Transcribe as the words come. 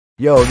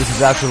Yo, this is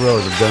Axl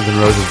Rose of Guns N'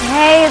 Roses.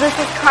 Hey, this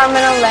is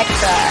Carmen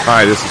Electra.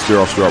 Hi, this is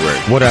Daryl Strawberry.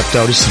 What up,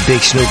 though? This is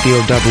Big Snoop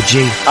Double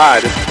G.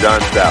 Hi, this is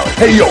John Sally.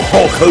 Hey, yo,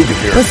 Hulk Hogan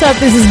here. What's up?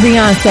 This is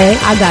Beyonce.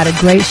 I got a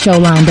great show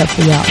lined up for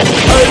y'all.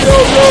 Hey,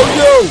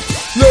 yo.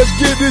 Let's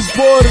get this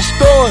party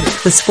started.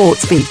 The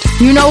Sports Beat.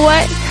 You know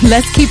what?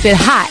 Let's keep it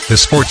hot. The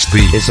Sports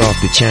Beat. It's off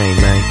the chain,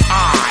 man.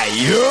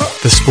 Yeah.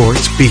 The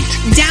Sports Beat.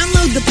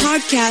 Download the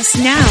podcast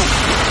now.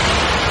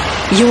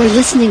 You're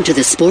listening to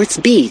The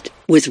Sports Beat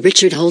with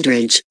Richard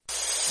Holdridge.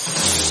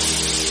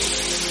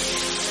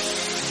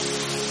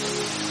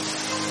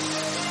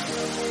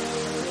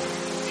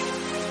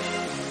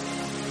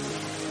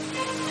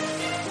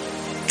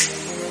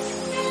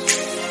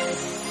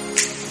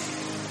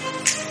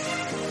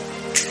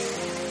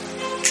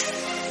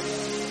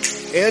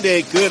 And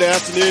a good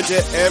afternoon to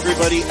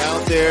everybody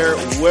out there.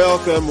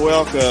 Welcome.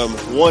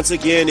 Once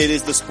again, it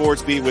is the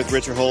Sports Beat with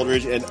Richard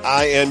Holdridge, and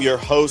I am your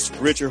host,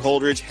 Richard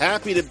Holdridge.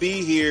 Happy to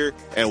be here,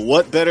 and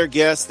what better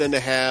guest than to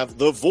have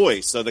the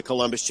voice of the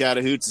Columbus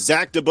Chatahoots,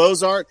 Zach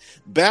DeBozart,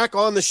 back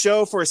on the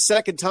show for a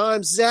second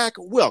time. Zach,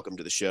 welcome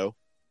to the show.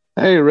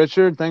 Hey,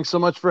 Richard. Thanks so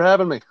much for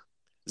having me.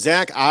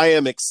 Zach, I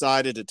am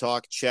excited to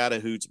talk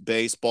Chatahoots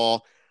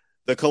baseball.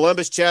 The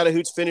Columbus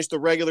Chatahoots finished the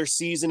regular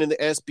season in the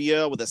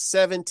SBL with a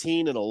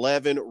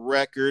 17-11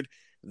 record.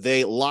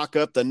 They lock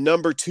up the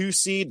number 2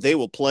 seed. They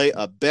will play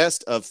a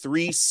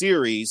best-of-3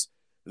 series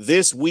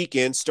this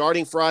weekend,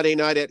 starting Friday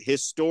night at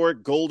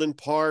historic Golden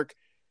Park,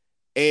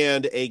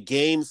 and a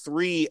Game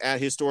 3 at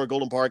historic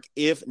Golden Park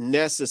if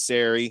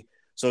necessary.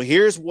 So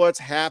here's what's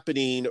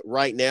happening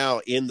right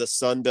now in the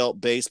Sunbelt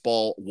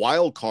Baseball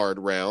wildcard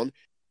round.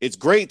 It's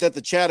great that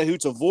the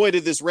Chatahoots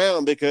avoided this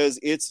round because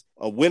it's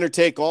a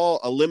winner-take-all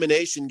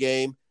elimination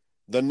game.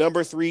 The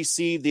number 3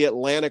 seed, the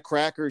Atlanta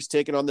Crackers,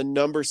 taking on the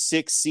number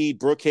 6 seed,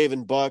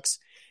 Brookhaven Bucks,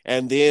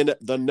 and then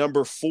the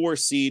number 4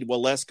 seed,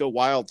 Waleska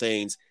Wild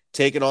Things,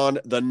 taking on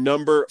the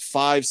number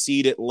 5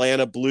 seed,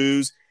 Atlanta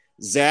Blues.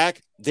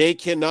 Zach, they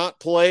cannot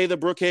play the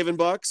Brookhaven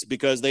Bucks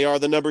because they are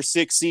the number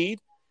 6 seed.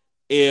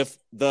 If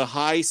the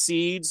high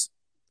seeds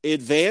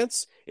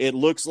advance, it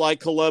looks like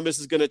Columbus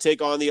is going to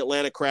take on the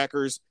Atlanta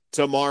Crackers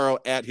tomorrow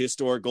at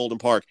historic Golden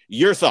Park.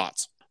 Your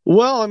thoughts?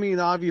 Well, I mean,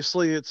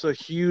 obviously it's a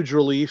huge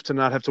relief to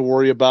not have to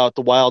worry about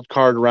the wild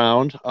card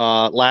round.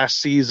 Last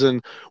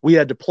season, we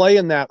had to play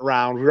in that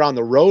round. We were on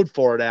the road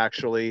for it,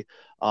 actually.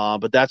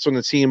 But that's when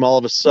the team all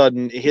of a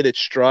sudden hit its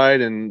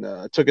stride and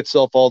took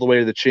itself all the way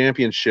to the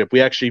championship. We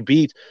actually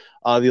beat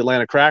the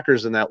Atlanta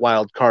Crackers in that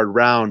wild card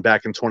round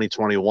back in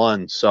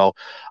 2021. So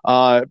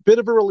a bit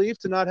of a relief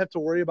to not have to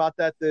worry about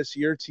that this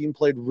year. Team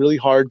played really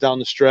hard down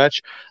the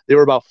stretch. They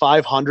were about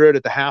 500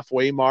 at the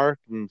halfway mark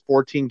and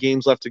 14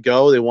 games left to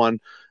go. They won,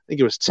 I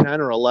think it was 10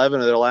 or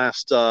 11 of their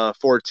last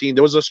 14.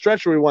 There was a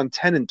stretch where we won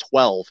 10 and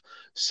 12.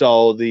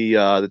 So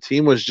the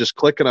team was just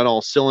clicking on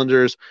all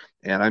cylinders.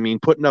 And, I mean,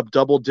 putting up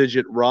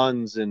double-digit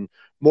runs and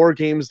more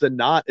games than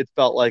not, it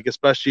felt like,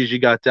 especially as you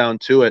got down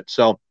to it.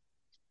 So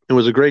it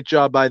was a great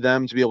job by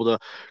them to be able to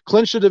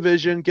clinch the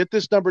division, get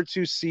this number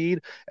 2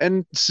 seed,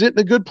 and sit in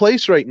a good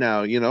place right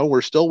now. You know,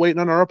 we're still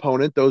waiting on our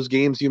opponent. Those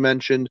games you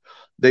mentioned,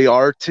 they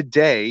are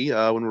today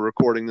when we're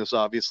recording this,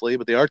 obviously,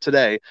 but they are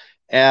today.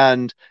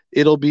 And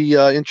it'll be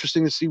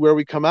interesting to see where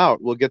we come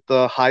out. We'll get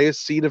the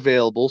highest seed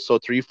available, so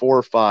 3, 4,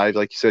 or 5.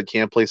 Like you said,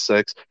 can't play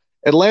 6.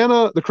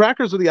 Atlanta, the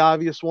Crackers are the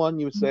obvious one.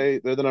 You would say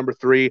they're the number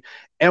 3.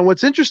 And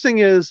what's interesting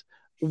is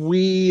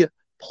we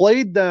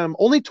played them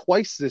only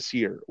twice this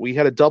year. We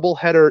had a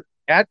doubleheader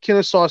at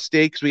Kennesaw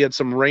State because we had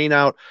some rain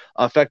out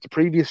affect the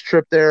previous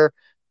trip there.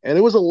 And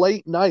it was a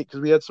late night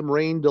because we had some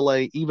rain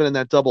delay even in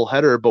that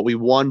doubleheader, but we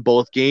won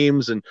both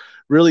games and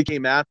really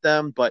came at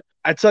them. But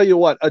I tell you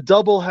what, a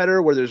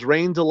doubleheader where there's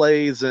rain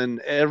delays and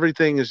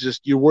everything is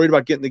just, you're worried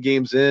about getting the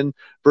games in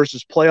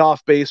versus playoff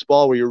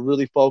baseball where you're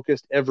really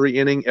focused every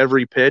inning,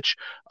 every pitch.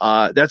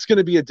 That's going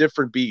to be a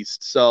different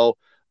beast. So,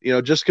 you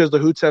know, just because the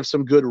Hoots have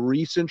some good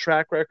recent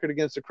track record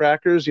against the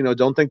Crackers, you know,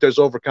 don't think there's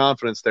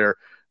overconfidence there.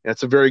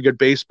 That's a very good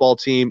baseball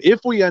team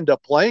if we end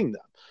up playing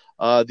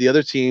them. The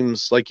other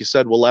teams, like you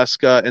said,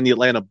 Waleska and the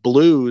Atlanta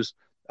Blues,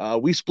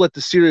 we split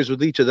the series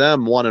with each of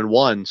them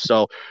 1-1.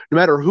 So no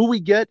matter who we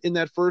get in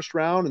that first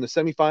round in the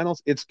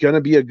semifinals, it's going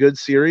to be a good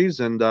series.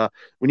 And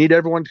we need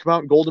everyone to come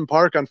out in Golden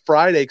Park on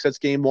Friday because that's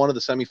game 1 of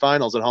the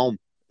semifinals at home.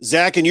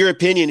 Zach, in your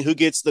opinion, who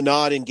gets the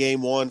nod in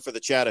game 1 for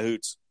the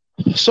Chatahoots?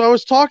 So I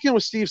was talking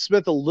with Steve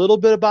Smith a little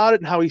bit about it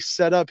and how he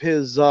set up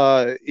his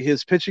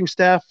pitching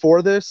staff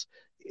for this.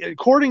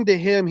 According to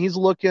him, he's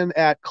looking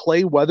at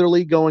Clay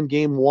Weatherly going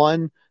game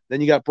 1. Then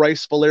you got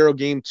Bryce Valero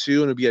game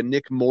 2, and it'll be a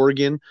Nick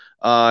Morgan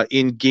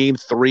in game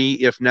 3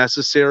 if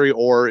necessary.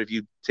 Or if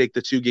you take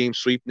the 2-game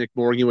sweep, Nick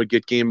Morgan would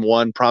get game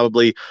 1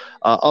 probably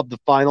of the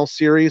final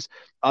series.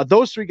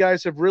 Those 3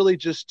 guys have really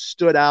just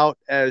stood out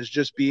as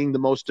just being the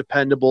most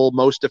dependable,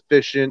 most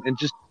efficient, and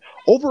just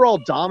overall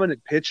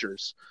dominant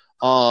pitchers.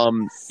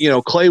 You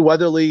know, Clay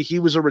Weatherly, he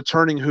was a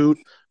returning Hoot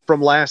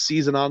from last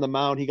season on the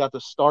mound. He got to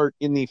start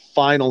in the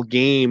final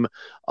game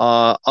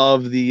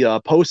of the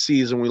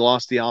postseason. We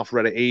lost the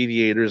Alpharetta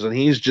Aviators, and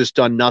he's just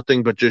done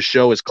nothing but just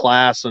show his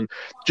class and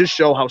just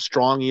show how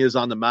strong he is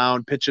on the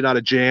mound, pitching out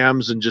of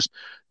jams and just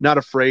not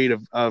afraid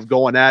of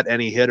going at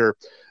any hitter.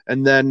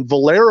 And then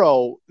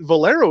Valero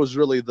is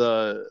really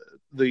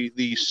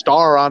the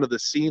star onto the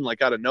scene,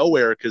 like out of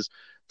nowhere, because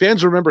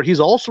fans remember he's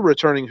also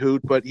returning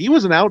Hoot, but he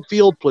was an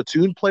outfield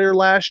platoon player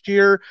last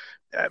year.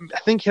 I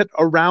think hit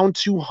around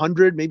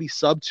 200, maybe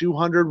sub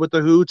 200 with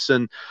the Hoots,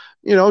 and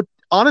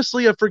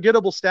honestly a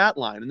forgettable stat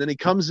line. And then he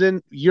comes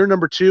in year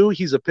number 2.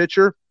 He's a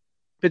pitcher,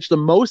 pitched the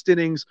most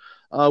innings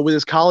with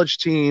his college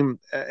team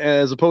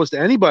as opposed to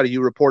anybody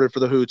who reported for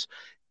the Hoots.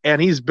 And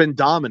he's been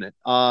dominant.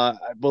 I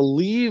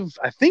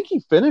think he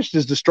finished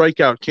as the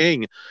strikeout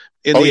king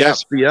in the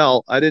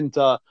SBL. I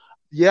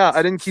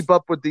didn't keep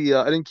up with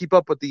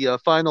the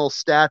final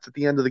stats at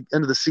the end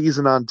of the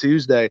season on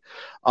Tuesday.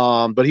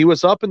 But he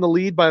was up in the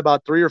lead by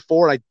about 3 or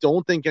 4. I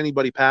don't think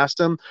anybody passed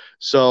him.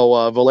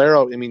 So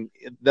Valero, I mean,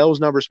 those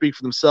numbers speak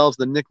for themselves.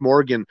 Then Nick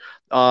Morgan,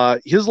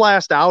 his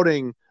last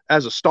outing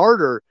as a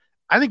starter,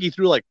 I think he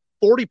threw like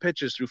 40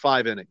 pitches through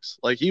 5 innings.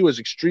 Like, he was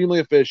extremely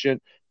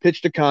efficient,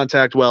 pitched to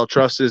contact well,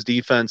 trusts his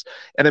defense.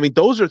 And I mean,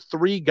 those are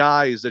 3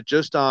 guys that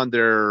just on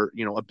their,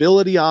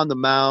 ability on the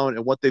mound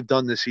and what they've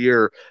done this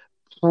year,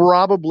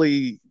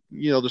 probably,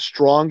 the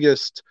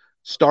strongest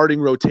starting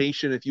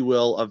rotation, if you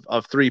will,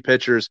 of 3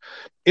 pitchers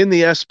in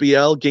the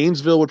SBL.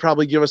 Gainesville would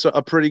probably give us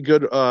a pretty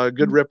good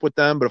rip with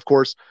them, but of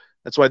course,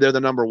 that's why they're the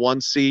number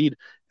 1 seed.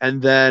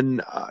 And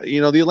then,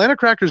 the Atlanta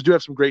Crackers do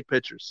have some great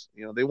pitchers.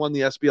 They won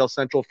the SBL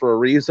Central for a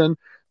reason.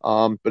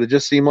 But it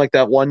just seemed like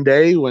that one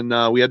day when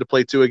we had to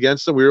play 2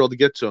 against them, we were able to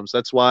get to them. So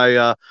that's why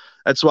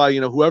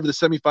whoever the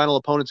semifinal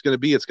opponent's going to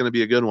be, it's going to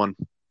be a good one.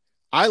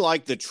 I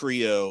like the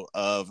trio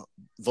of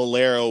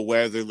Valero,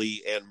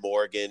 Weatherly, and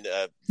Morgan.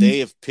 They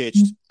have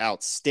pitched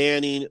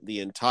outstanding the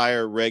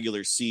entire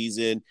regular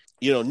season.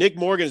 Nick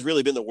Morgan has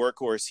really been the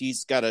workhorse.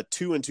 He's got a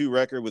 2-2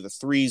 record with a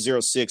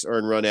 3.06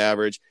 earned run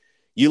average.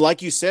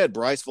 Like you said,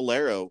 Bryce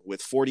Valero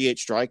with 48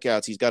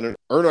 strikeouts, he's got an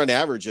earned run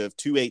average of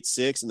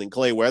 2.86, and then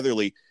Clay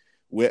Weatherly,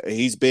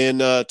 he's been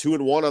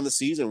 2-1 on the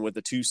season with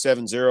a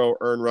 2.70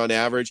 earned run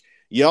average.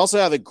 You also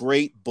have a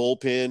great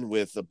bullpen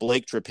with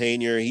Blake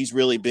Trepanier. He's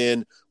really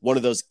been one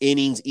of those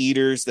innings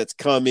eaters that's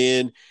come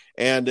in,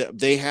 and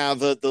they have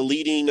the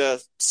leading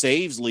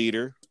saves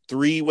leader,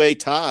 3-way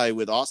tie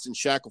with Austin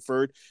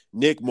Shackelford,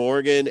 Nick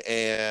Morgan,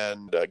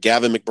 and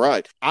Gavin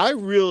McBride. I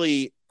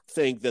really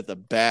think that the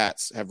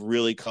bats have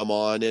really come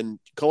on, and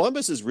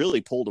Columbus has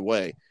really pulled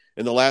away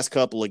in the last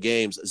couple of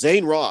games.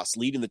 Zane Ross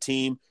leading the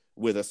team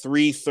with a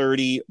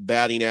 3.30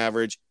 batting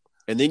average.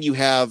 And then you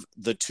have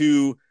the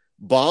 2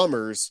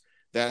 bombers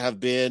that have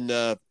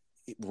been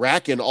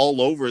racking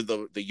all over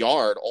the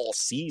yard all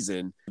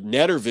season.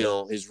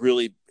 Netterville has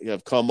really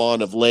have come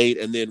on of late,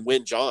 and then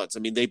Wynn Johns. I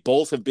mean, they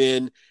both have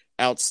been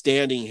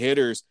outstanding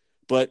hitters,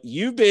 but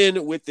you've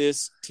been with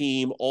this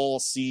team all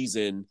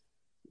season.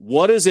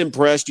 What has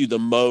impressed you the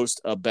most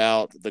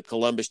about the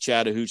Columbus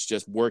Chattahoochee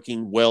just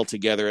working well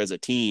together as a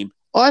team?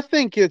 I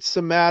think it's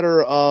a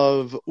matter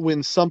of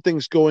when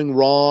something's going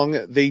wrong,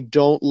 they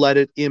don't let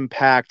it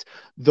impact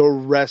the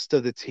rest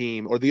of the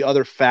team or the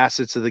other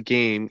facets of the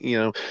game.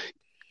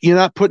 You're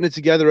not putting it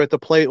together at the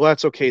plate. Well,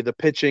 that's okay. The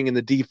pitching and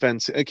the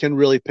defense, it can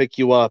really pick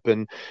you up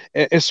and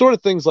sort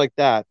of things like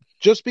that.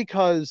 Just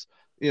because,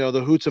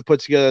 the Hoots have put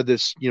together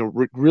this,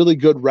 really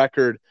good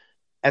record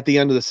at the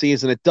end of the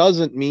season, it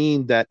doesn't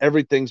mean that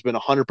everything's been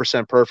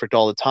 100% perfect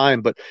all the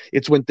time, but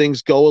it's when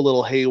things go a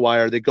little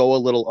haywire, they go a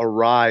little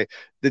awry.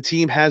 The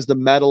team has the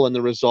mettle and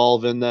the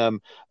resolve in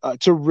them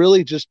to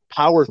really just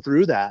power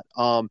through that.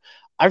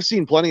 I've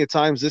seen plenty of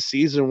times this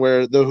season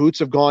where the Hoots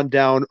have gone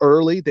down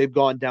early, they've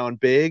gone down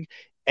big,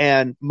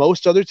 and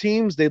most other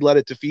teams, they'd let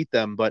it defeat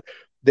them. But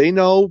they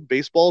know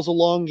baseball is a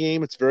long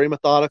game. It's very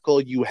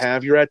methodical. You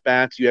have your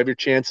at-bats, you have your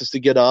chances to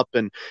get up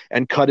and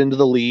cut into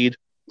the lead.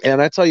 And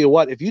I tell you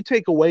what, if you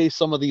take away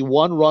some of the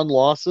 1-run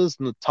losses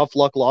and the tough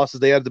luck losses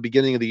they had at the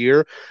beginning of the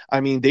year, I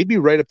mean, they'd be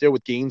right up there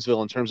with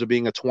Gainesville in terms of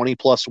being a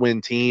 20-plus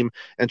win team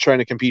and trying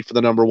to compete for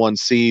the number 1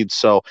 seed.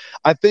 So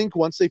I think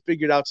once they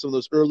figured out some of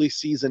those early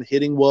season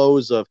hitting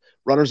woes of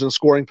runners in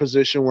scoring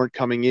position weren't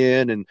coming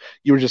in and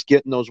you were just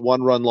getting those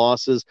 1-run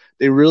losses,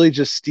 they really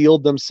just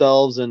steeled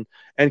themselves and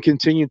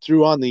continued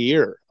through on the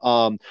year.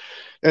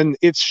 And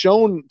it's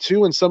shown,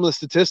 too, in some of the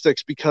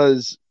statistics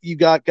because you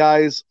got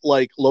guys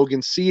like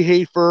Logan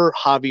Seehafer,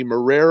 Javi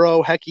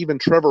Marrero, heck, even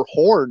Trevor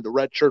Horn, the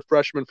redshirt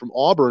freshman from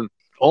Auburn.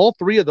 All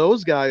 3 of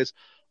those guys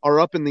are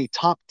up in the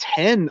top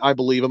 10, I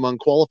believe, among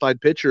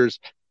qualified pitchers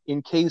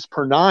in Ks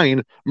per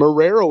 9.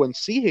 Marrero and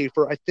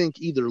Seehafer, I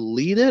think, either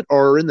lead it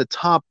or are in the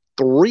top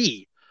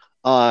 3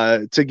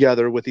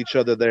 together with each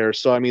other there.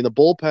 So, I mean, the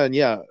bullpen,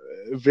 yeah,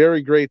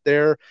 very great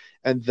there.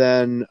 And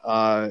then,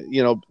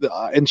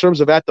 in terms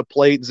of at the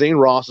plate, Zane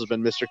Ross has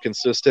been Mr.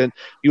 Consistent.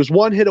 He was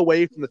 1 hit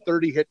away from the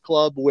 30-hit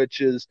club,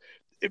 which is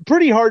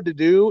pretty hard to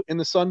do in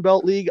the Sun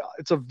Belt League.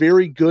 It's a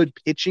very good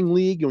pitching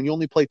league when you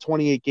only play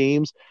 28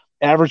 games.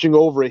 averaging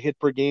over a hit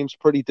per game is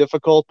pretty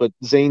difficult, but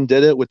Zane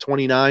did it with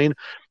 29.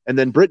 And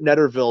then Britt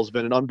Netterville's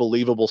been an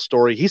unbelievable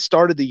story. He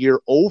started the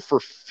year 0 for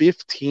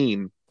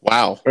 15.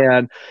 Wow.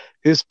 And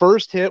his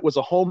first hit was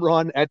a home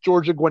run at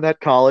Georgia Gwinnett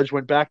College,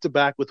 went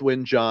back-to-back with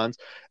Wynn Johns.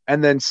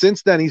 And then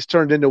since then, he's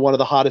turned into one of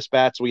the hottest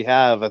bats we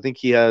have. I think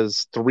he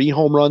has 3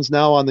 home runs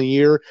now on the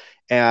year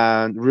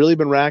and really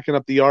been racking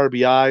up the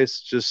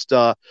RBIs. Just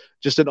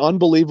an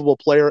unbelievable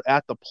player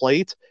at the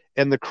plate.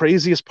 And the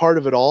craziest part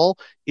of it all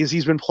is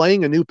he's been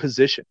playing a new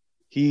position.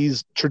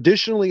 He's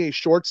traditionally a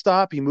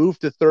shortstop. He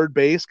moved to third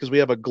base because we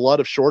have a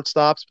glut of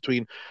shortstops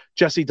between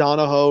Jesse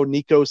Donahoe,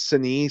 Nico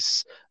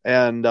Sinise,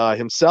 and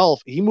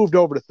himself. He moved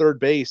over to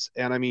third base,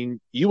 and I mean,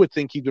 you would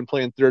think he'd been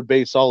playing third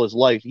base all his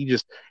life. He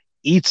just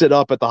eats it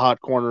up at the hot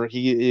corner.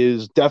 He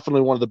is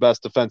definitely one of the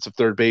best defensive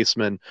third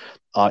basemen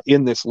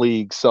in this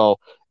league. So,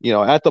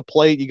 at the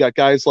plate, you got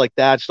guys like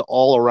that, just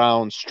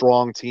all-around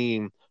strong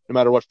team, no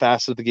matter what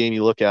facet of the game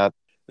you look at.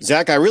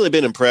 Zach, I've really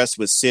been impressed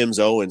with Sims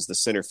Owens, the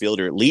center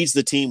fielder. Leads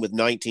the team with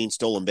 19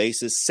 stolen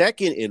bases,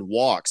 second in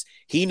walks.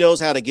 He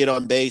knows how to get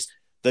on base.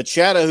 The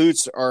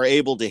Chattahoots are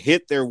able to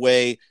hit their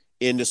way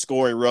into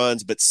scoring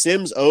runs, but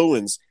Sims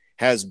Owens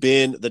has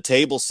been the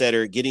table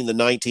setter, getting the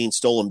 19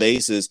 stolen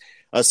bases.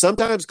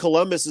 Sometimes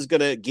Columbus is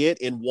going to get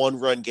in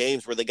one-run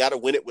games where they got to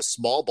win it with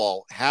small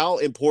ball. How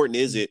important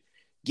is it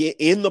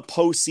in the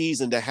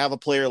postseason to have a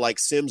player like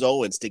Sims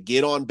Owens to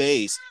get on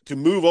base, to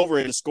move over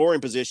into scoring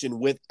position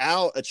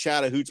without a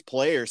Chattahoots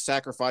player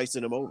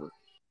sacrificing him over?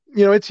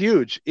 It's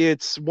huge.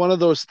 It's one of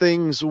those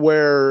things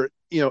where,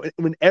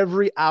 when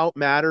every out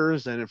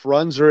matters and if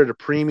runs are at a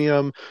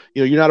premium,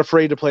 you're not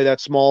afraid to play that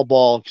small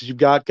ball because you've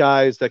got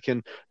guys that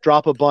can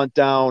drop a bunt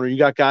down or you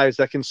got guys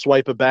that can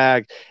swipe a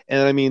bag.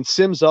 And I mean,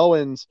 Sims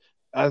Owens,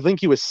 I think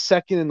he was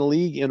second in the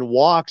league in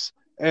walks.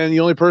 And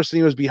the only person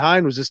he was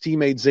behind was his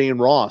teammate Zane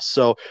Ross.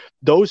 So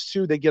those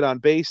two, they get on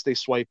base, they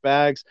swipe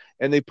bags,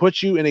 and they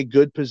put you in a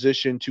good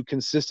position to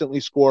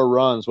consistently score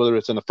runs, whether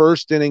it's in the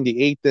first inning,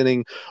 the 8th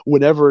inning,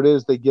 whenever it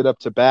is they get up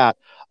to bat.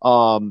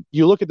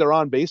 You look at their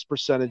on-base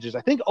percentages.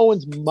 I think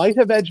Owens might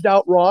have edged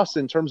out Ross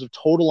in terms of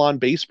total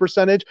on-base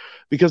percentage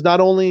because not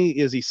only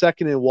is he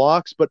second in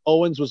walks, but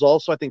Owens was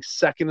also, I think,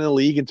 second in the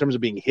league in terms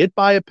of being hit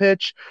by a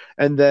pitch.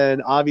 And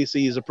then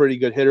obviously he's a pretty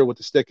good hitter with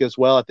the stick as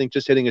well. I think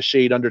just hitting a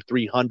shade under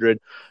 300.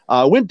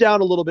 Went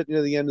down a little bit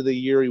near the end of the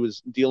year. He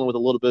was dealing with a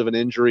little bit of an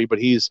injury, but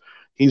he's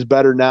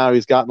better now.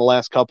 He's gotten the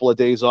last couple of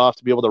days off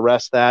to be able to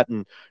rest that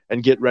and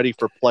get ready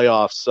for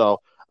playoffs.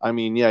 So, I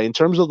mean, yeah, in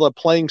terms of the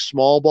playing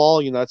small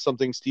ball, that's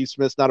something Steve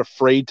Smith's not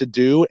afraid to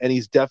do, and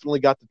he's definitely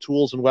got the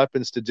tools and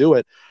weapons to do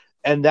it.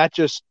 And that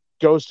just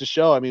goes to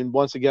show, I mean,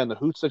 once again, the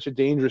Hoots such a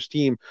dangerous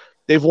team.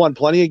 They've won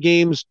plenty of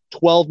games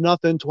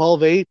 12-0,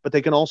 12-8, but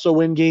they can also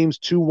win games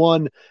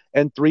 2-1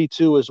 and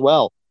 3-2 as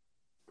well.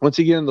 Once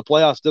you get in the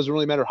playoffs, it doesn't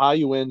really matter how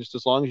you win, just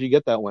as long as you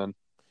get that win.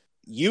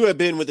 You have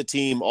been with the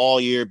team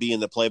all year being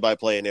the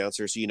play-by-play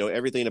announcer, so you know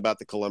everything about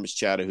the Columbus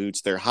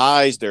Chattahoots, their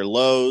highs, their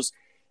lows.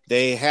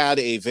 They had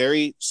a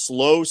very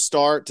slow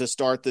start to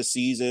start the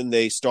season.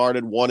 They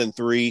started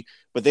 1-3,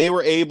 but they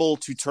were able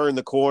to turn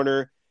the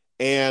corner,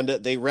 and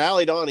they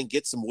rallied on and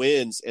get some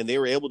wins, and they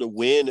were able to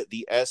win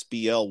the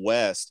SBL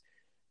West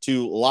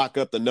to lock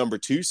up the number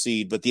 2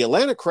 seed. But the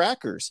Atlanta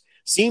Crackers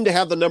seem to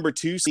have the number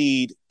 2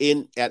 seed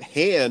at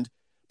hand.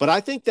 But I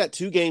think that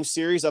 2-game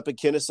series up in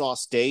Kennesaw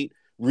State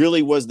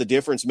really was the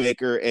difference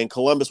maker, and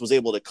Columbus was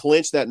able to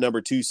clinch that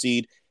number 2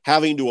 seed,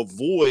 having to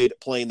avoid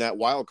playing that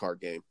wild card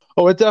game.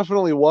 Oh, it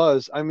definitely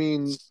was. I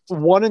mean,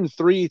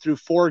 1-3 through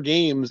 4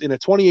 games in a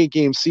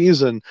 28-game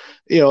season,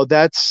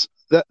 that's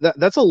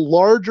a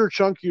larger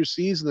chunk of your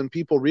season than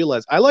people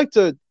realize. I like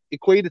to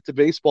equate it to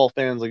baseball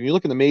fans. Like, when you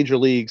look in the major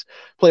leagues,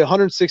 play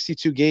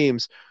 162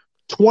 games,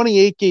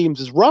 28 games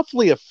is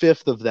roughly a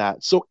fifth of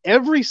that. So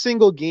every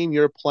single game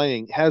you're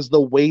playing has the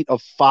weight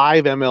of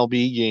 5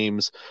 MLB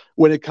games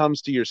when it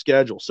comes to your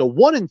schedule. So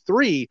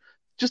 1-3,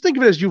 just think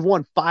of it as you've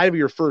won 5 of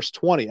your first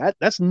 20.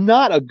 That's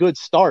not a good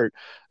start,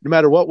 no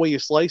matter what way you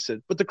slice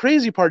it. But the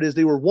crazy part is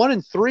they were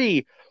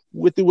 1-3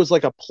 with, it was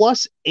like a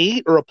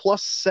 +8 or a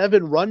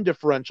 +7 run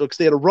differential because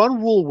they had a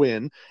run rule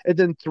win and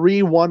then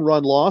 3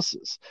 1-run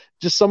losses.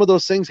 Just some of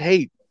those things.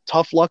 Hey,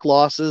 tough luck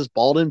losses,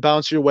 ball didn't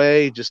bounce your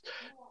way, just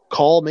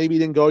call maybe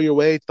didn't go your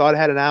way, thought it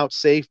had an out,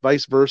 safe,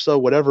 vice versa,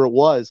 whatever it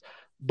was.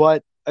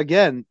 But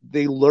again,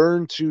 they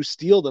learned to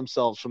steel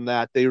themselves from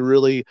that. They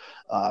really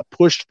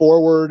pushed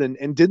forward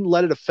and didn't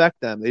let it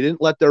affect them. They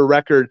didn't let their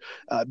record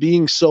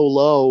being so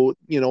low,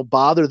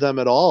 bother them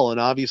at all. And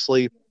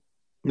obviously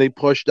they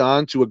pushed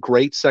on to a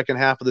great second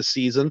half of the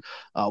season,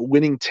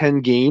 winning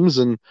 10 games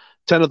and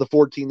 10 of the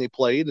 14 they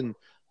played and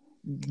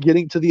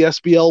getting to the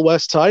SBL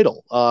West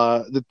title.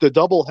 The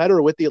double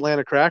header with the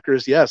Atlanta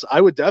Crackers, yes, I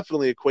would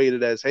definitely equate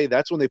it as, hey,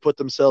 that's when they put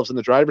themselves in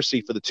the driver's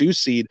seat for the 2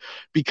 seed,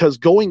 because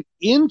going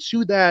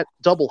into that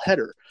double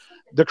header,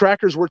 the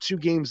Crackers were 2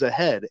 games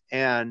ahead.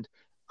 And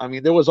I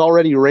mean, there was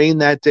already rain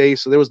that day.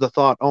 So there was the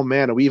thought, oh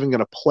man, are we even going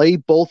to play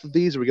both of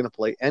these? Are we going to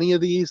play any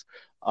of these?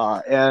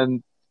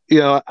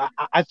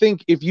 I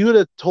think if you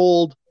had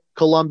told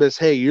Columbus,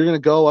 hey, you're going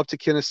to go up to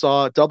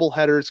Kennesaw,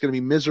 doubleheader. It's going to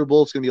be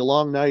miserable. It's going to be a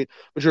long night,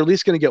 but you're at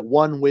least going to get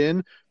one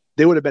win.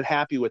 They would have been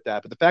happy with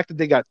that. But the fact that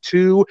they got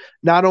two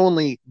not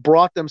only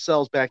brought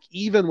themselves back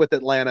even with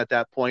Atlanta at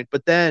that point,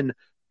 but then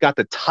got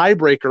the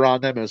tiebreaker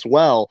on them as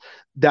well.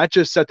 That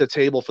just set the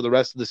table for the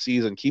rest of the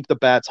season. Keep the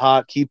bats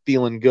hot, keep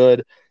feeling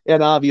good,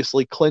 and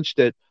obviously clinched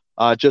it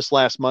just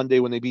last Monday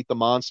when they beat the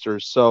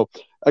Monsters. So,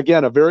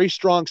 again, a very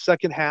strong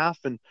second half,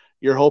 and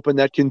you're hoping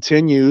that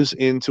continues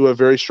into a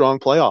very strong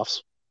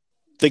playoffs.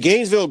 The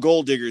Gainesville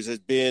Gold Diggers has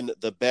been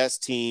the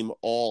best team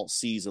all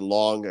season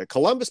long.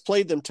 Columbus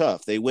played them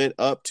tough. They went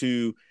up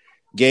to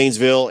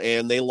Gainesville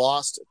and they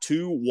lost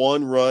 2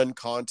 one-run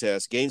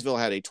contests. Gainesville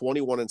had a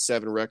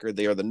 21-7 record.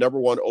 They are the number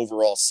 1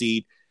 overall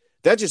seed.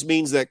 That just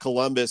means that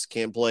Columbus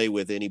can play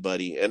with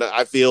anybody. And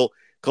I feel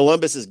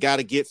Columbus has got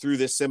to get through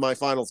this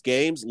semifinals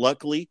games.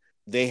 Luckily,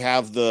 they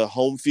have the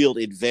home field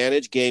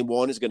advantage. Game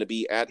 1 is going to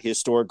be at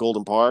historic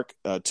Golden Park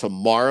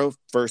tomorrow.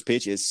 First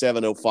pitch is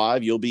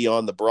 7:05. You'll be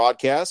on the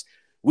broadcast.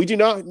 We do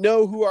not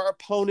know who our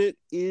opponent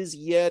is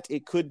yet.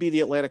 It could be the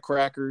Atlanta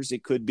Crackers.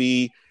 It could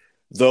be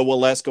the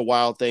Waleska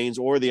Wild Things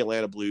or the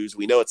Atlanta Blues.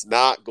 We know it's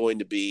not going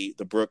to be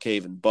the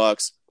Brookhaven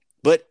Bucks.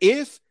 But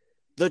if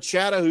the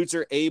Chattahoots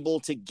are able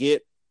to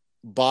get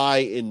by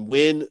and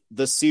win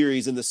the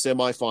series in the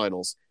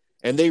semifinals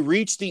and they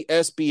reach the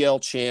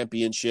SBL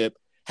championship,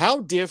 how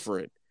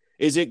different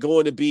is it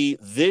going to be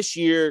this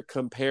year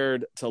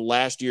compared to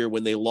last year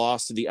when they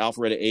lost to the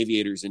Alpharetta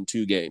Aviators in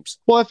 2 games?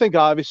 Well, I think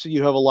obviously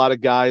you have a lot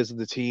of guys in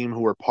the team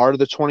who are part of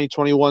the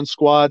 2021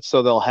 squad,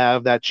 so they'll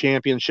have that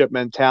championship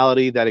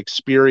mentality, that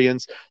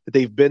experience, that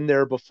they've been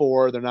there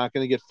before. They're not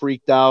going to get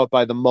freaked out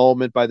by the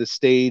moment, by the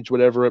stage,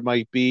 whatever it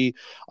might be.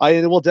 And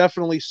it will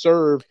definitely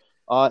serve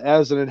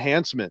as an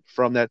enhancement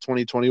from that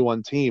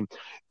 2021 team.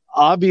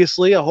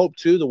 Obviously, I hope,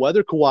 too, the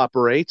weather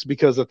cooperates,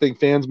 because I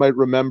think fans might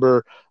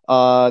remember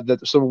that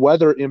some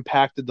weather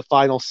impacted the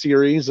final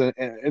series and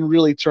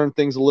really turned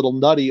things a little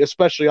nutty,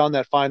 especially on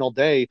that final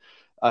day,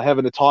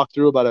 having to talk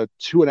through about a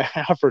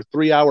 2.5 or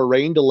 3 hour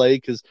rain delay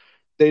because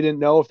they didn't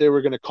know if they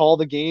were going to call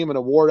the game and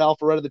award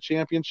Alpharetta the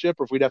championship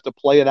or if we'd have to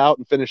play it out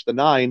and finish the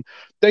 9.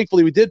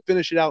 Thankfully, we did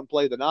finish it out and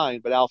play the 9,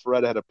 but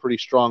Alpharetta had a pretty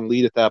strong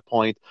lead at that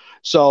point.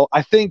 So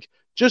I think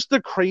just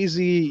the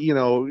crazy,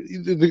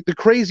 the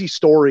crazy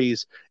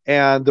stories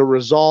and the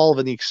resolve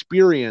and the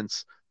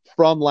experience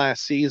from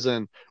last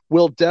season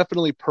will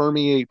definitely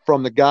permeate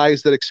from the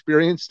guys that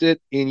experienced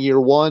it in year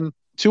 1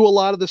 to a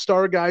lot of the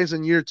star guys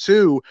in year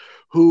 2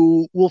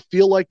 who will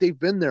feel like they've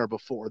been there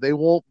before. They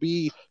won't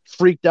be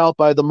freaked out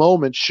by the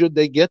moment should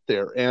they get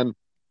there. And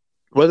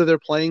whether they're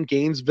playing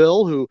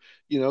Gainesville, who,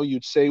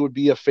 you'd say would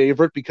be a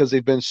favorite because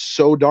they've been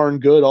so darn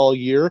good all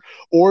year,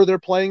 or they're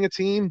playing a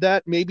team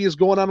that maybe is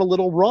going on a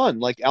little run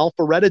like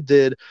Alpharetta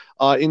did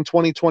in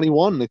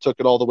 2021. They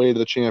took it all the way to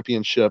the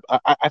championship.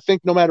 I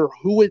think no matter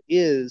who it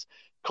is,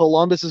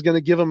 Columbus is going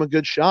to give them a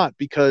good shot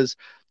because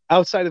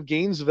outside of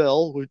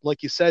Gainesville,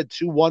 like you said,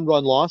 2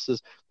 one-run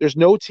losses, there's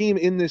no team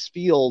in this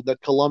field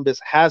that Columbus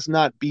has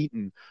not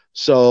beaten.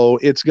 So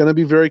it's going to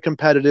be very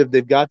competitive.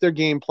 They've got their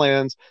game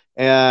plans,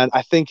 and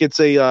I think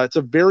it's a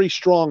very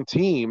strong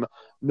team,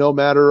 no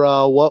matter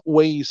what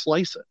way you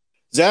slice it.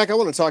 Zach, I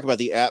want to talk about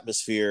the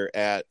atmosphere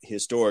at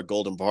historic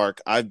Golden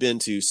Park. I've been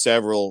to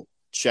several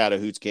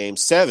Chattahoots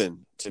games,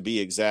 7 to be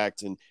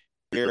exact, and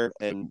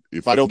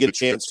if I don't get a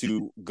chance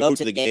to go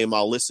to the game,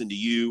 I'll listen to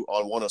you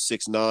on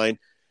 106.9.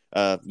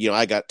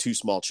 I got 2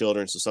 small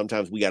children, so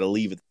sometimes we got to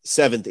leave at the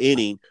 7th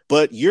inning,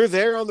 but you're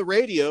there on the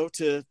radio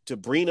to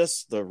bring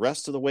us the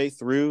rest of the way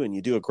through, and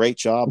you do a great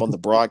job on the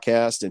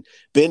broadcast. And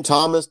Ben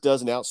Thomas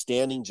does an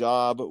outstanding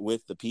job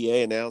with the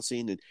PA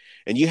announcing,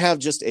 and you have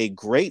just a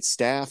great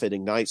staff at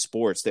Ignite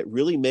Sports that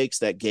really makes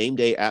that game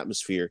day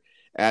atmosphere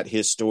at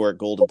historic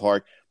Golden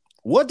Park.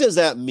 What does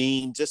that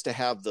mean just to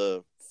have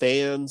the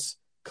fans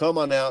come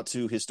on out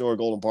to historic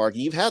Golden Park?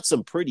 You've had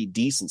some pretty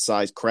decent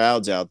sized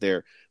crowds out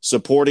there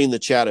supporting the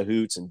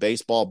Chattahoots and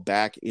baseball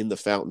back in the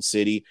Fountain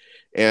City.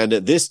 And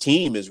this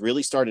team is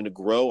really starting to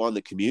grow on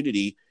the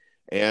community,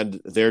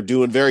 and they're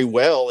doing very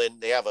well, and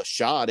they have a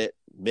shot at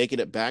making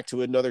it back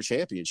to another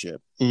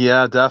championship.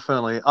 Yeah,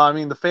 definitely. I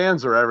mean, the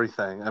fans are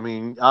everything. I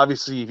mean,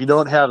 obviously, if you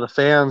don't have the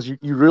fans, you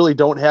really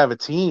don't have a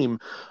team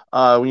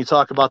when you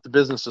talk about the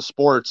business of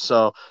sports.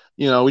 So,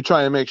 we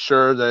try and make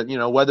sure that,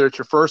 whether it's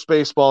your first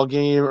baseball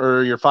game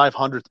or your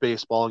 500th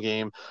baseball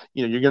game,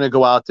 you're going to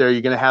go out there,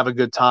 you're going to have a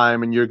good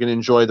time, and you're going to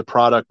enjoy the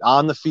product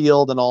on the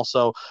field. And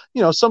also,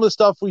 some of the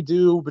stuff we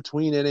do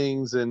between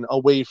innings and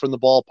away from the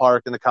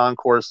ballpark and the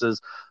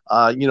concourses,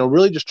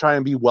 really just try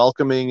and be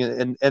welcoming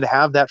and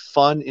have that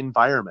fun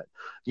environment.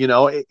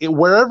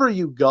 Wherever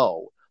you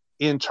go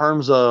in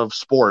terms of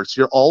sports,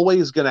 you're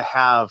always going to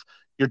have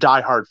your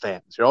diehard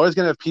fans. You're always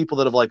going to have people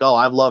that have like, oh,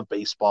 I've loved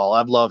baseball,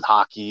 I've loved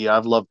hockey,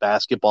 I've loved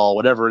basketball,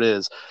 whatever it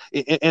is,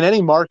 in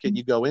any market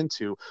you go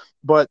into.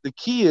 But the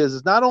key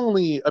is not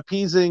only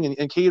appeasing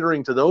and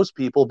catering to those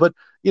people, but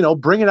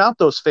bringing out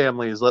those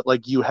families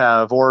like you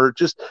have, or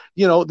just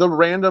the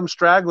random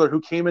straggler who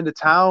came into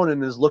town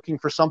and is looking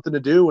for something to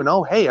do. And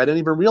oh, hey, I didn't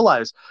even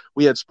realize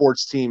we had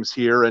sports teams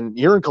here. And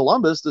here in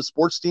Columbus, the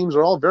sports teams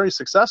are all very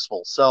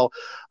successful. So,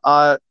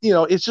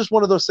 it's just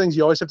one of those things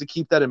you always have to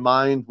keep that in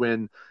mind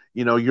when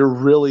you're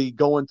really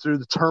going through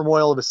the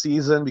turmoil of a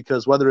season,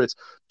 because whether it's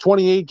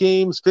 28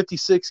 games,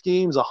 56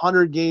 games,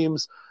 100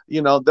 games,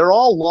 they're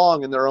all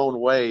long in their own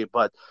way.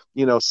 But,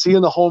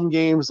 seeing the home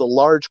games, the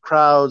large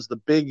crowds, the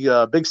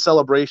big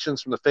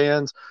celebrations from the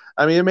fans,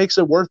 I mean, it makes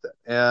it worth it.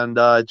 And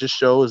it just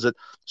shows that,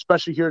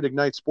 especially here at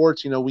Ignite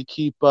Sports, we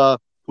keep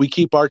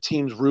our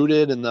teams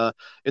rooted in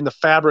the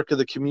fabric of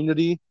the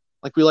community,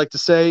 like we like to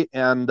say,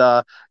 and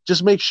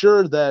just make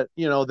sure that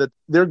that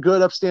they're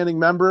good, upstanding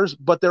members,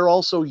 but they're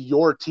also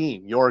your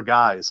team, your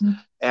guys. Mm-hmm.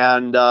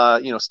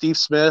 And Steve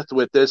Smith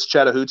with this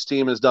Chattahoochee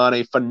team has done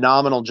a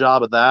phenomenal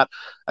job of that.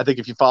 I think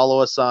if you follow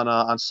us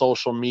on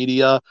social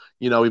media,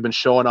 we've been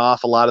showing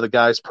off a lot of the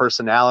guys'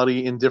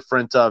 personality in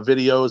different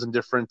videos and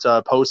different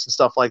posts and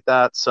stuff like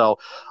that. So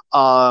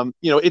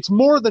it's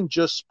more than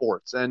just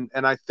sports, and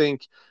I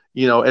think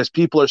as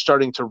people are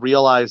starting to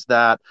realize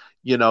that,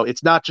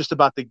 it's not just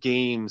about the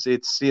games.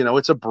 It's,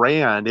 it's a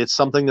brand. It's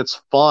something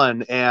that's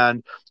fun.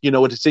 And,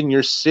 it's in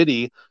your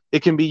city.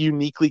 It can be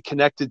uniquely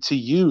connected to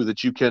you,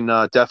 that you can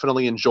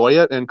definitely enjoy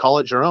it and call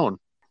it your own.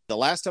 The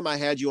last time I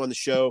had you on the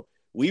show,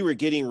 we were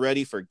getting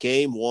ready for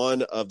game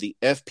 1 of the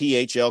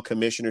FPHL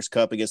Commissioner's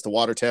Cup against the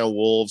Watertown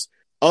Wolves.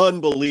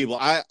 Unbelievable.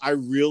 I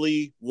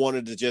really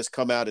wanted to just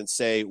come out and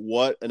say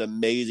what an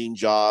amazing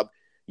job.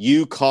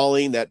 You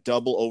calling that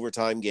double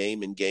overtime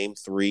game in game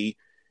 3.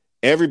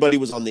 Everybody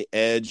was on the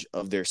edge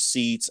of their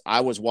seats. I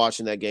was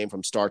watching that game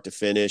from start to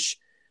finish.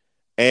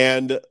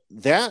 And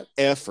that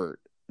effort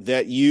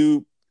that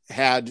you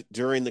had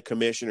during the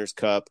Commissioner's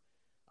Cup,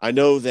 I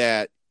know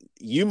that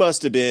you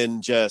must have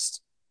been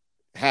just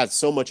had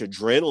so much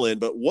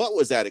adrenaline, but what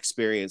was that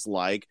experience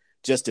like,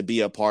 just to be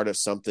a part of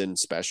something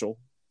special?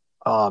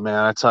 Oh man,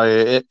 I tell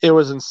you, it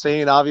was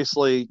insane.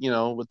 Obviously,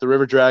 with the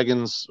River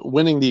Dragons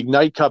winning the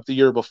Ignite Cup the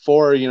year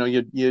before,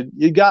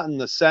 you gotten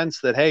the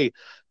sense that, hey,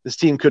 this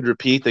team could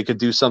repeat. They could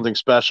do something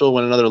special,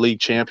 win another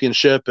league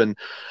championship. And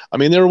I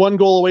mean, they were one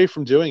goal away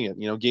from doing it.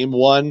 Game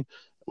 1,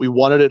 we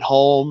won it at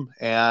home,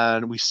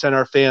 and we sent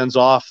our fans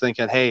off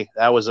thinking, hey,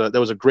 that was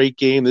a great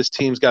game. This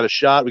team's got a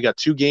shot. We got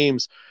 2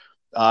 games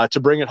to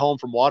bring it home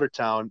from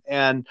Watertown.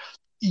 And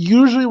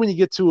usually when you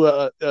get to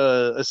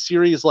a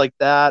series like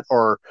that,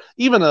 or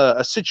even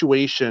a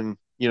situation,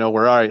 where,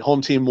 all right,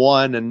 home team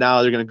won and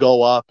now they're going to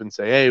go up and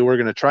say, hey, we're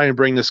going to try and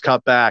bring this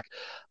cup back.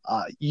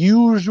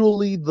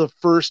 Usually the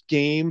first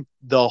game,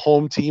 the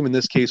home team, in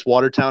this case,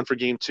 Watertown for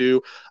game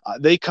 2,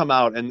 they come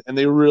out and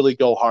they really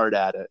go hard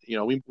at it.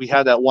 We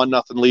had that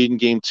 1-0 lead in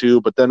game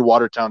 2, but then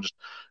Watertown just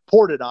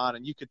poured it on,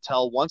 and you could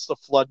tell once there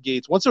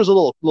was a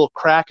little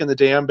crack in the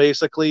dam,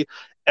 basically,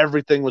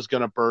 everything was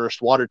going to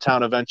burst.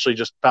 Watertown eventually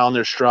just found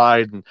their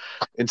stride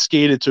and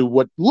skated to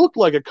what looked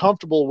like a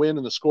comfortable win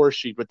in the score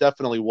sheet, but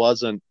definitely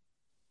wasn't.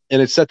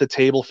 And it set the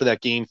table for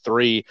that game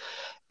 3.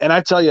 And I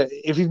tell you,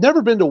 if you've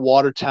never been to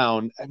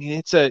Watertown, I mean,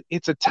 it's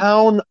a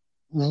town,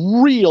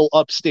 real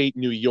upstate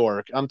New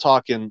York. I'm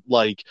talking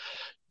like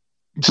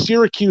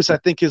Syracuse, I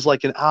think, is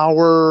like an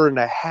hour and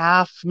a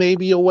half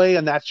maybe away,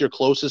 and that's your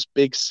closest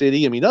big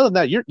city. I mean, other than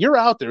that, you're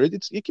out there.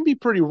 It can be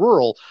pretty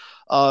rural.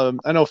 I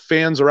know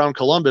fans around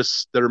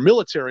Columbus that are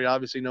military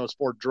obviously knows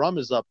Fort Drum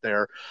is up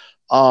there.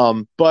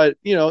 But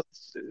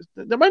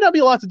there might not be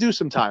a lot to do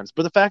sometimes,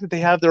 but the fact that they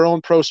have their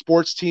own pro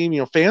sports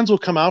team, fans will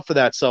come out for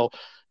that. So,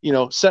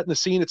 setting the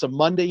scene, it's a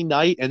Monday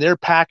night and they're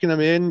packing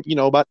them in,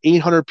 about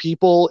 800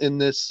 people in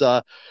this,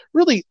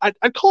 really,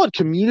 I'd call it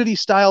community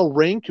style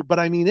rink, but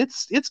I mean,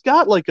 it's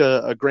got like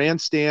a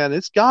grandstand.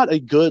 It's got a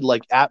good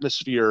like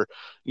atmosphere,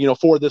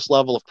 for this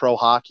level of pro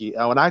hockey.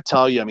 And when I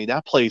tell you, I mean,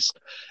 that place,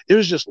 it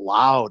was just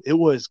loud. It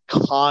was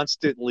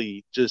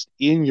constantly just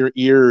in your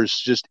ears.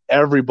 Just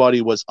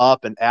everybody was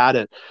up and at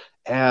it.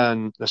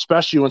 And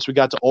especially once we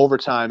got to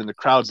overtime and the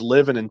crowd's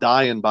living and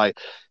dying by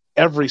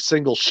every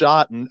single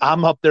shot, and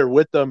I'm up there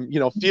with them,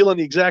 feeling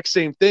the exact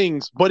same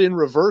things, but in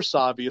reverse,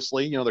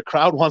 obviously. The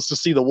crowd wants to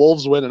see the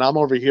Wolves win, and I'm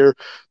over here,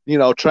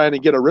 trying to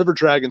get a River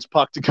Dragons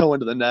puck to go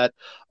into the net.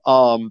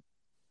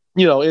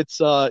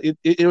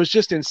 It was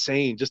just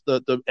insane, just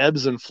the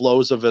ebbs and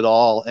flows of it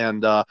all.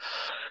 And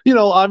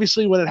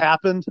obviously when it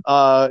happened,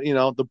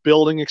 the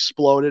building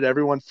exploded,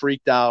 everyone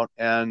freaked out,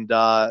 and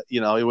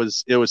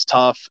it was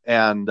tough,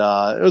 and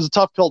it was a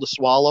tough pill to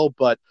swallow.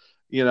 But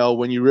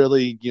when you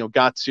really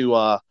got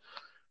to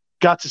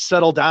got to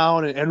settle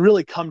down and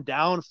really come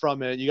down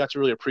from it, you got to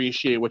really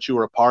appreciate what you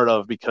were a part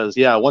of, because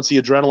once the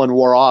adrenaline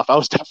wore off, I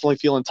was definitely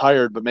feeling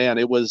tired, but man,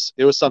 it was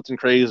something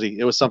crazy.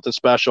 It was something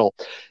special.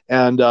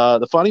 And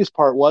the funniest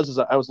part was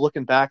I was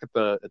looking back at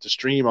the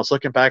stream. I was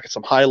looking back at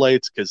some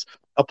highlights because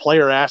a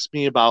player asked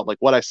me about like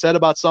what I said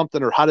about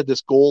something, or how did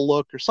this goal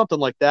look, or something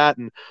like that.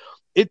 And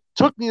it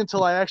took me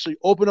until I actually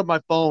opened up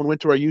my phone,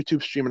 went to our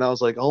YouTube stream, and I was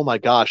like, oh my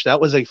gosh,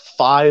 that was a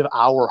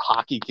 5-hour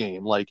hockey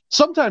game. Like,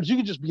 sometimes you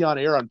can just be on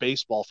air on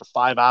baseball for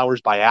 5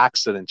 hours by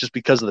accident just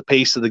because of the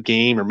pace of the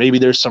game, or maybe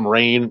there's some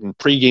rain and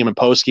pregame and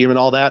postgame and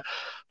all that.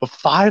 But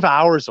 5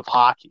 hours of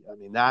hockey, I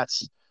mean, that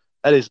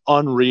is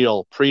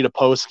unreal, pre to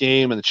post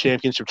game, and the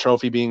championship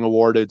trophy being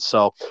awarded.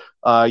 So,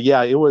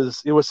 it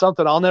was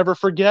something I'll never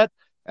forget.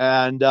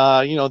 And,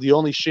 the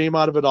only shame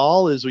out of it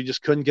all is we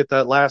just couldn't get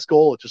that last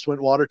goal. It just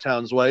went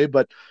Watertown's way,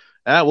 but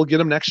we'll get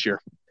them next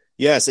year.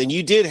 Yes, and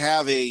you did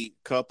have a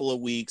couple of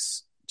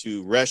weeks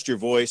to rest your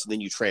voice, and then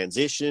you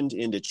transitioned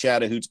into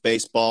Chattahoochee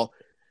baseball.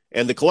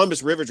 And the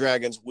Columbus River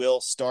Dragons will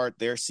start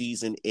their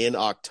season in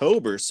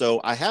October.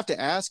 So I have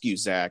to ask you,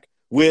 Zach,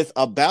 with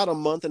about a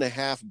month and a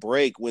half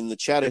break when the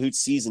Chattahoochee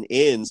season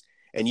ends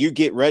and you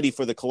get ready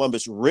for the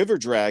Columbus River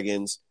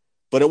Dragons,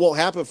 but it won't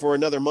happen for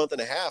another month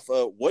and a half.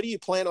 What do you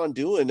plan on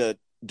doing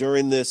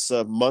during this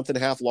month and a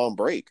half long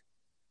break?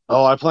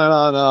 Oh, I plan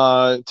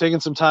on taking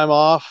some time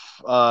off,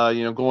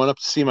 going up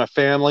to see my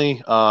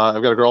family.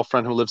 I've got a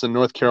girlfriend who lives in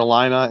North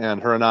Carolina,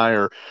 and her and I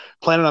are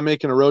planning on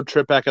making a road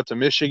trip back up to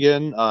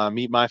Michigan,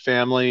 meet my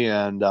family,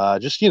 and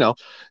just,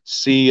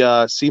 see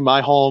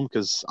my home,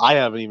 because I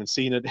haven't even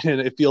seen it, and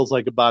it feels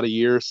like about a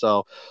year.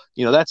 So,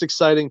 that's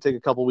exciting. Take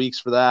a couple weeks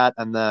for that.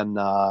 And then,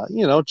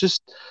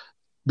 just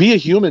be a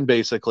human,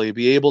 basically,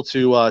 be able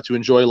to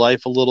enjoy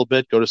life a little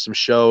bit, go to some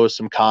shows,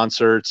 some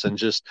concerts, and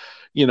just,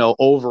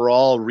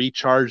 overall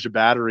recharge the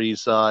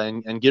batteries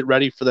and get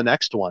ready for the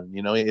next one.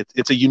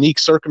 It's a unique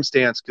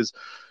circumstance because,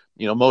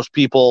 most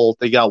people,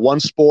 they got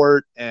one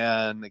sport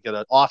and they get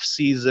an off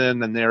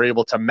season and they're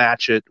able to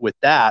match it with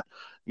that,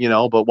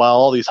 but while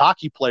all these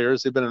hockey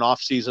players, they've been in off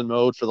season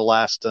mode for the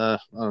last,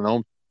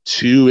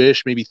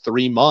 2-ish, maybe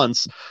 3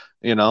 months.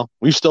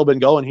 We've still been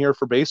going here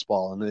for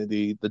baseball, and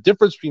the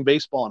difference between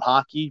baseball and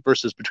hockey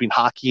versus between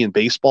hockey and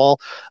baseball,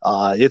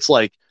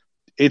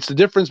 it's the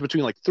difference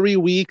between like 3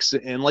 weeks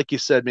and, like you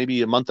said,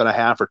 maybe a month and a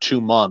half or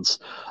 2 months.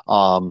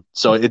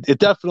 So it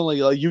definitely,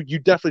 you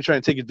definitely try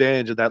and take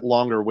advantage of that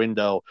longer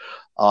window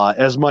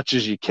as much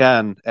as you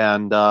can.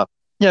 And I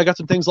got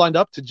some things lined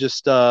up to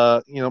just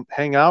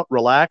hang out,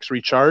 relax,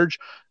 recharge,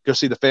 go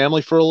see the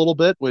family for a little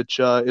bit, which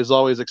is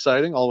always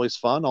exciting, always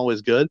fun,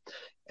 always good.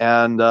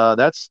 And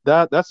that's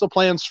the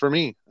plans for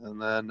me.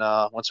 And then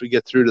once we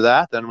get through to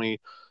that, then we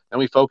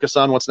focus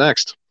on what's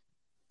next.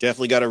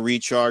 Definitely got to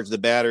recharge the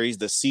batteries.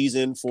 The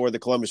season for the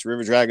Columbus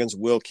River Dragons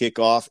will kick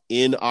off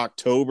in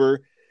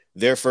October.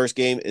 Their first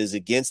game is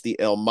against the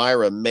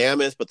Elmira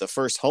Mammoth, but the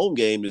first home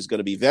game is going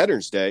to be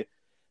Veterans Day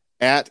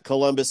at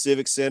Columbus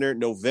Civic Center,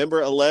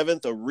 November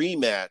 11th, a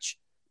rematch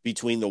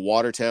between the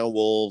Watertown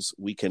Wolves.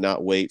 We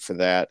cannot wait for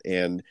that.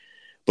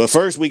 But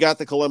first, we got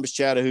the Columbus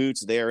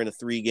Chattahoochee. They are in a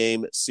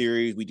 3-game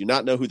series. We do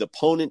not know who the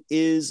opponent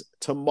is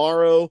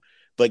tomorrow,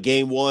 but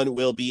game 1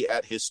 will be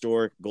at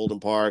historic Golden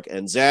Park.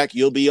 And Zach,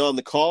 you'll be on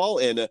the call,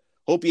 and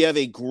hope you have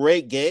a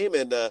great game,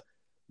 and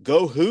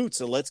go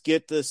Hoots, and let's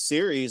get the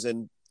series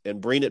and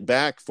bring it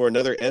back for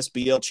another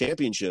SBL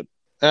championship.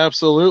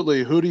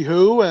 Absolutely. Hooty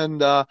hoo. And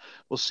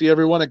we'll see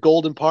everyone at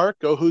Golden Park.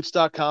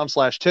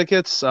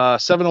 GoHoots.com/tickets.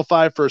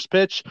 7:05 first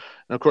pitch.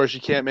 And of course,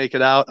 you can't make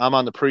it out. I'm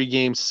on the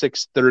pregame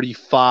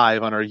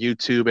 6:35 on our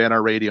YouTube and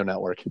our radio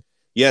network.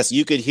 Yes,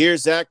 you could hear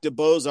Zach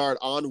DeBozart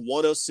on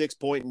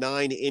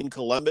 106.9 in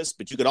Columbus,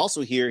 but you could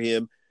also hear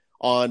him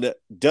on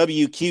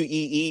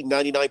WQEE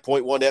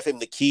 99.1 FM,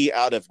 The Key,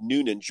 out of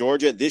Noonan,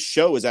 Georgia. This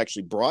show is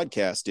actually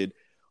broadcasted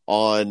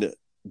on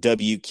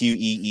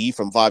WQEE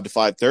from 5 to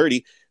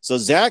 5:30. So,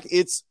 Zach,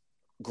 it's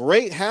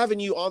great having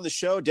you on the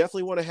show.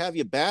 Definitely want to have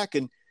you back.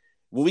 And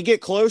when we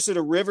get closer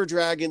to River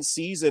Dragons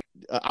season,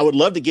 I would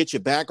love to get you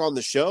back on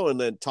the show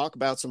and then talk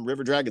about some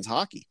River Dragons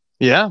hockey.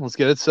 Yeah, let's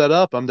get it set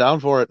up. I'm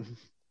down for it.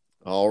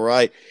 All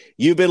right.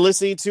 You've been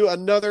listening to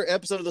another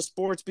episode of the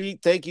Sports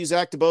Beat. Thank you,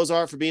 Zach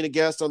DeBozart, for being a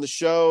guest on the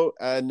show.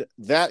 And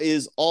that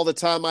is all the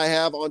time I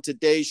have on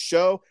today's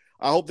show.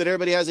 I hope that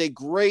everybody has a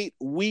great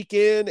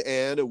weekend,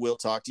 and we'll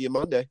talk to you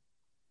Monday.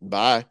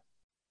 Bye.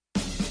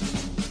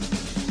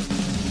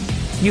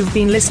 You've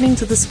been listening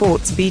to the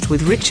Sports Beat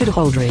with Richard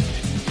Holdridge.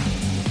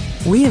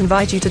 We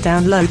invite you to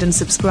download and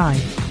subscribe.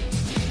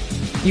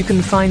 You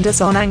can find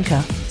us on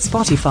Anchor,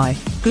 Spotify,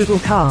 Google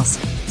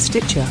Cast,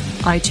 Stitcher,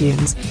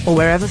 iTunes, or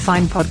wherever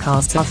fine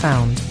podcasts are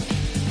found.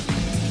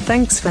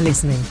 Thanks for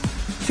listening.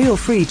 Feel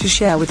free to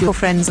share with your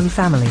friends and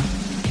family.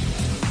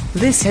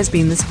 This has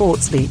been the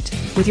Sports Beat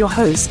with your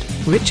host,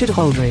 Richard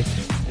Holdridge.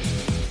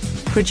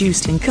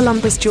 Produced in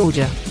Columbus,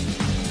 Georgia.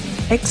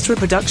 Extra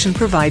production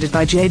provided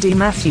by J.D.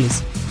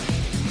 Matthews.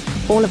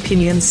 All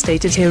opinions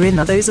stated herein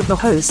are those of the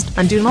host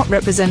and do not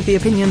represent the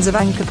opinions of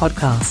Anchor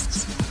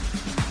Podcasts.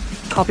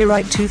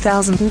 Copyright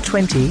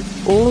 2020,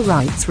 all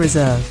rights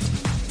reserved.